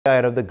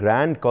Ahead of the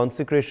grand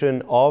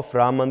consecration of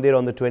Ram Mandir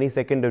on the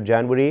 22nd of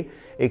January,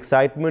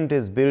 excitement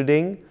is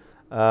building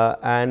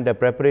and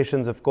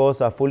preparations, of course,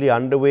 are fully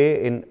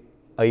underway in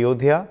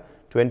Ayodhya.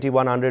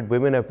 2,100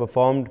 women have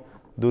performed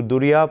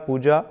Durduriya,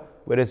 Puja,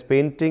 whereas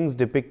paintings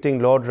depicting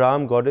Lord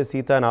Ram, Goddess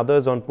Sita and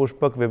others on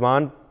Pushpak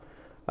Viman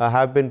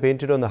have been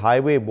painted on the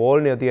highway wall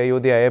near the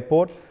Ayodhya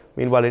airport.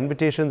 Meanwhile,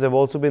 invitations have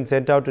also been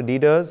sent out to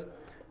leaders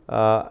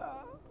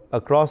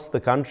across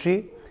the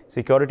country.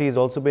 Security has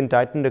also been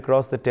tightened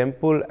across the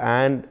temple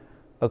and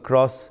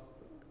across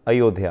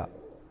Ayodhya.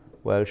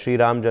 Well, Sri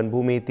Ram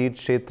Janmabhoomi Tirth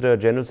Kshetra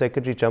General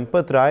Secretary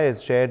Champat Rai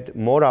has shared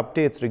more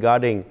updates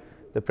regarding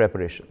the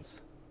preparations.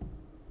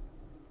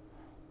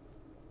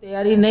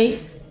 तैयारी नहीं,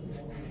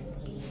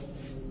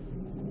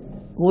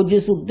 वो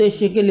जिस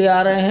उद्देश्य के लिए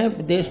आ रहे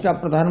हैं, देश का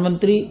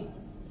प्रधानमंत्री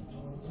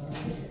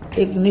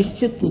एक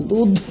निश्चित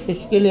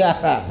उद्देश्य के लिए आ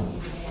रहा है।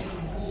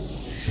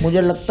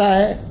 मुझे लगता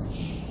है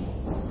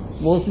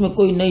वो उसमें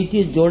कोई नई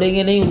चीज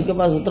जोड़ेंगे नहीं, उनके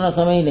पास उतना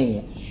समय ही नहीं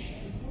है।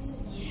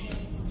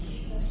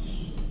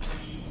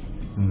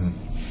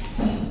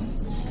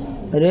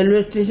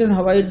 रेलवे स्टेशन,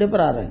 हवाई अड्डे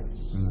पर आ रहे हैं।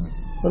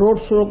 रोड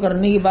शो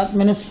करने की बात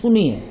मैंने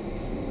सुनी है,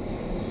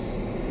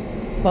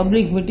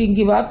 पब्लिक मीटिंग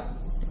की बात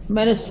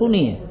मैंने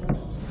सुनी है।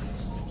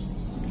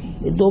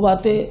 ये दो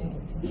बातें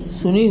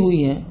सुनी हुई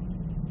हैं,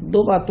 दो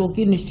बातों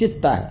की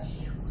निश्चितता है,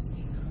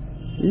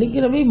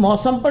 लेकिन अभी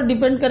मौसम पर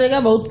डिपेंड करेगा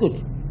बहुत कुछ।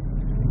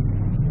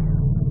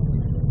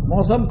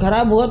 मौसम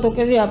खराब हुआ तो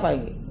कैसे आ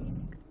पाएंगे?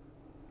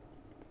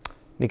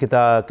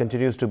 Nikita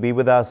continues to be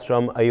with us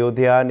from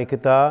Ayodhya.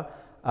 Nikita,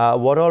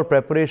 what all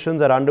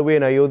preparations are underway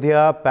in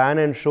Ayodhya? Pan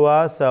and show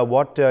us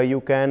what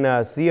you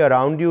can see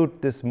around you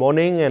this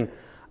morning, and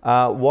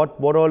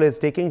what all is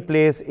taking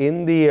place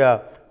in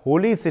the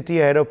holy city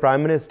ahead of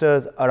Prime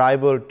Minister's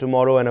arrival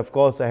tomorrow, and of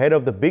course ahead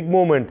of the big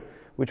moment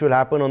which will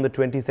happen on the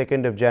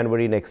 22nd of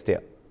January next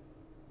year.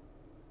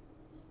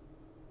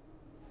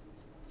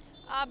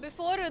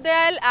 Before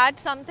I'll add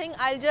something,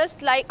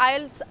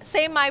 I'll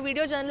say my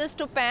video journalist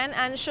to pan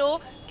and show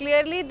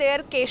clearly there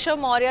Keshav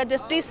Maurya,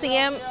 Deputy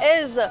CM,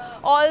 is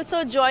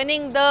also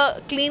joining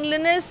the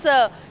cleanliness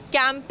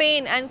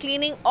campaign and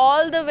cleaning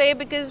all the way,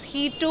 because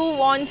he too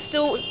wants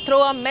to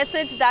throw a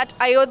message that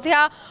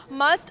Ayodhya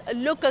must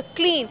look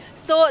clean.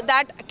 So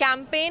that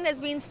campaign has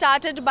been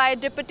started by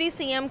Deputy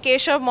CM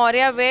Keshav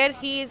Maurya, where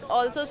he is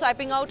also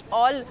swiping out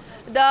all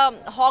the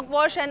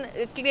hogwash and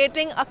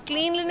creating a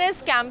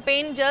cleanliness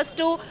campaign just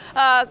to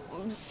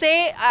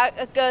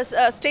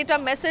state a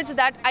message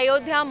that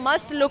Ayodhya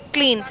must look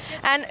clean.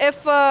 And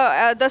if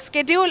the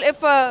schedule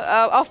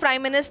of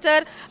Prime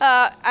Minister,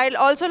 I'll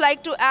also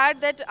like to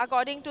add that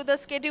according to the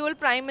schedule,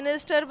 Prime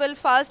Minister will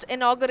first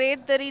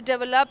inaugurate the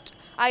redeveloped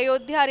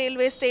Ayodhya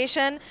railway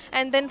station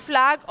and then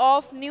flag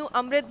off new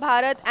Amrit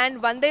Bharat and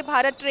Vande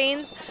Bharat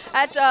trains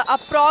at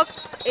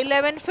approx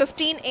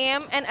 11:15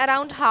 am, and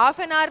around half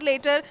an hour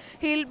later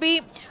he'll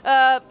be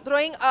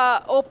throwing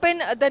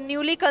open the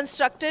newly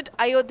constructed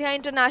Ayodhya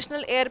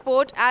International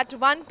Airport. At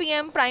 1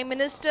 PM, Prime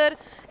Minister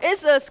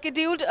is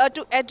scheduled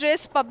to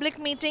address public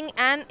meeting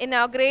and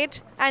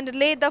inaugurate and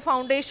lay the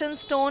foundation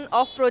stone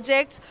of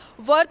projects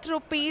worth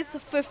rupees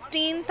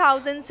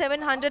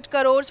 15,700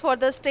 crores for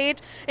the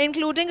state,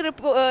 including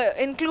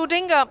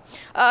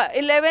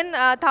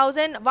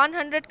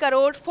 11,100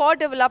 crore for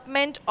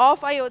development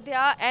of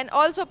Ayodhya. And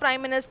also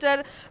Prime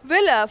Minister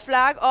will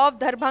flag off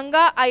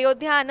Darbhanga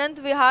Ayodhya Anand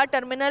Vihar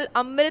Terminal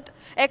Amrit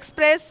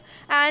Express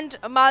and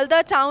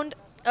Malda Town.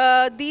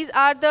 These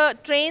are the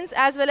trains,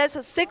 as well as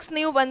 6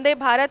 new Vande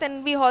Bharat,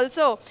 and we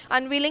also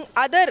unveiling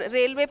other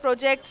railway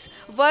projects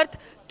worth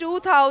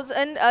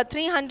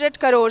 2,300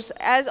 crores,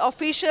 as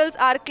officials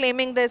are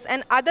claiming this.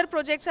 And other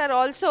projects are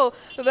also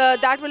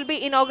that will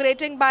be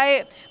inaugurating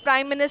by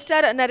Prime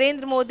Minister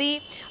Narendra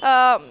Modi.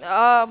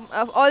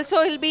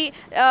 Also he'll be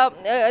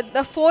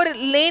the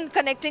 4-lane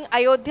connecting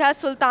Ayodhya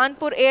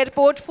Sultanpur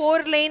Airport,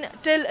 4-lane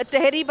till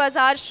Tehri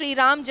Bazaar Sri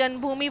Ram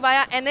Janmabhoomi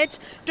via NH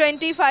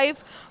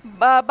 25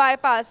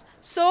 bypass.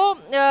 So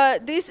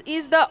this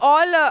is the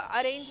all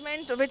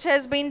arrangement which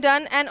has been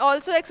done. And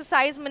also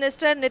Excise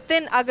Minister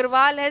Nitin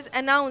Agarwal has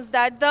announced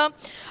that the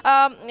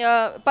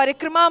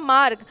Parikrama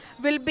Marg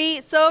will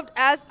be served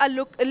as a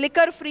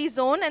liquor-free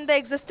zone, and the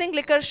existing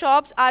liquor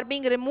shops are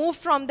being removed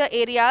from the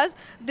areas.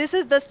 This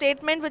is the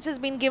statement which has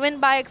been given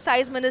by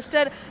Excise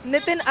Minister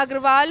Nitin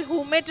Agarwal,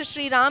 who met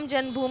Sri Ram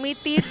Janmabhoomi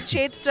Tirth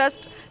Kshetra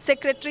Trust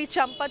Secretary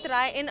Champat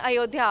Rai in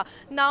Ayodhya.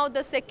 Now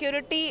the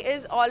security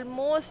is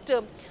almost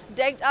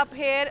decked up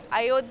here.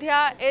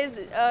 Ayodhya is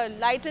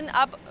lightened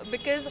up,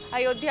 because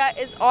Ayodhya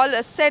is all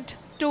set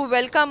to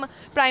welcome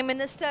Prime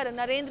Minister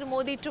Narendra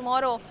Modi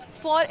tomorrow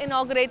for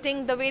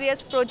inaugurating the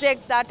various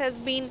projects that has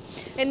been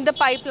in the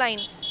pipeline.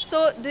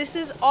 So this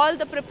is all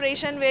the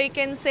preparation, where you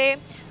can say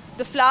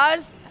the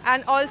flowers,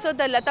 and also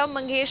the Lata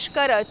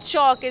Mangeshkar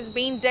Chowk is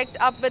being decked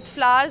up with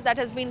flowers that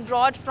has been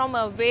brought from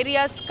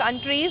various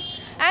countries,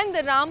 and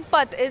the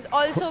Rampath is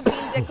also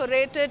being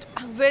decorated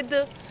with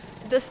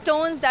the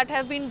stones that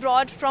have been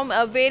brought from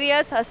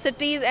various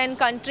cities and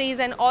countries.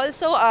 And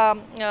also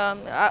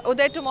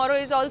Uday, tomorrow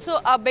is also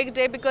a big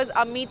day because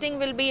a meeting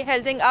will be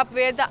holding up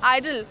where the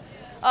idol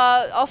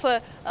of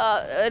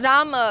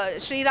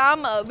Sri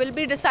Ram will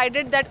be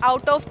decided, that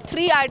out of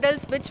 3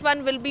 idols which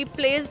one will be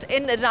placed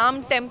in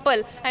Ram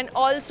temple, and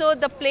also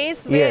the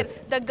place where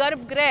the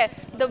Garbh-grah,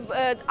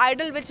 the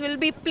idol which will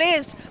be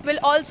placed, will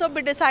also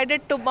be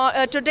decided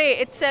today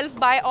itself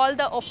by all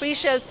the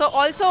officials. So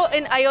also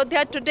in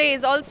Ayodhya today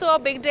is also a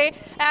big day,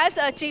 as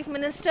Chief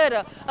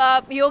Minister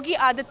Yogi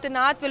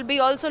Adityanath will be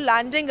also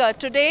landing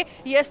today.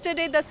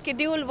 Yesterday the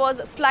schedule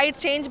was slight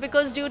change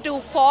because due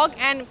to fog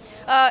and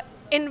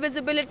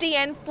invisibility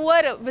and poor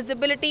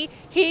visibility,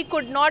 he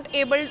could not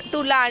able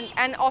to land,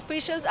 and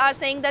officials are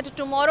saying that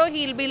tomorrow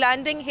he will be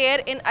landing here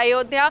in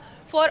Ayodhya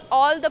for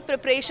all the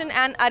preparation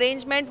and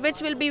arrangement which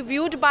will be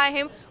viewed by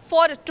him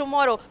for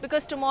tomorrow,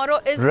 because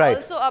tomorrow is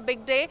also a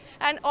big day,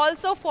 and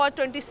also for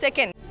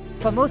 22nd.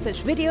 For more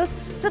such videos,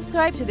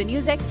 subscribe to the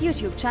NewsX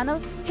YouTube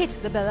channel, hit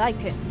the bell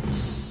icon.